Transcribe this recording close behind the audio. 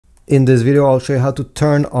In this video, I'll show you how to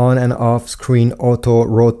turn on and off screen auto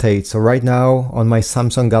rotate. So right now on my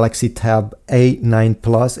Samsung Galaxy Tab A9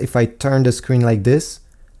 Plus, if I turn the screen like this,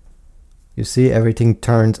 you see everything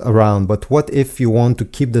turns around. But what if you want to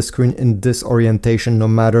keep the screen in this orientation no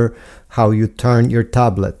matter how you turn your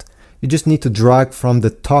tablet? You just need to drag from the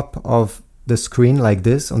top of the screen like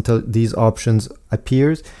this until these options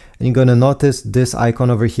appears. And you're gonna notice this icon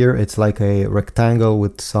over here. It's like a rectangle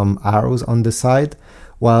with some arrows on the side.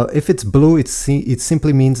 While if it's blue, it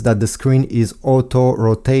simply means that the screen is auto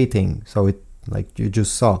rotating. So it, like you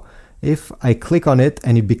just saw, if I click on it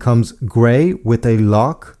and it becomes gray with a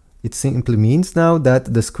lock, it simply means now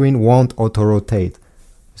that the screen won't auto rotate.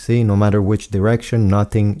 See, no matter which direction,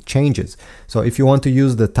 nothing changes. So if you want to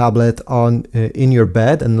use the tablet on in your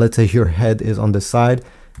bed, and let's say your head is on the side,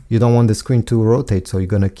 you don't want the screen to rotate, so you're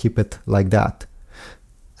gonna keep it like that.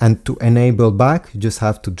 And to enable back, you just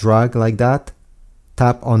have to drag like that,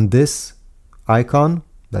 tap on this icon,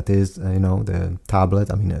 that is, the tablet,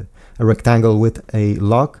 a rectangle with a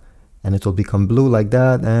lock, and it will become blue like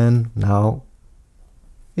that, and now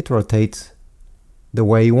it rotates the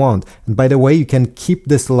way you want. And by the way, you can keep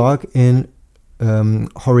this lock in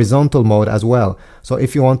horizontal mode as well. So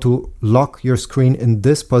if you want to lock your screen in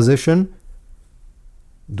this position,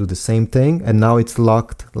 do the same thing, and now it's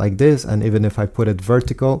locked like this, and even if I put it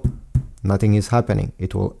vertical, nothing is happening.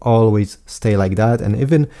 It will always stay like that. And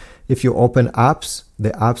even if you open apps,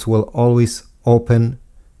 the apps will always open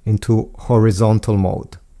into horizontal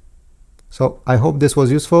mode. So I hope this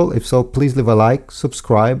was useful. If so, please leave a like,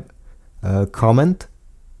 subscribe, comment.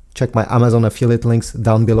 Check my Amazon affiliate links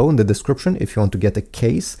down below in the description if you want to get a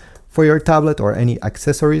case for your tablet or any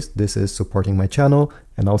accessories. This is supporting my channel,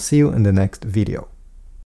 and I'll see you in the next video.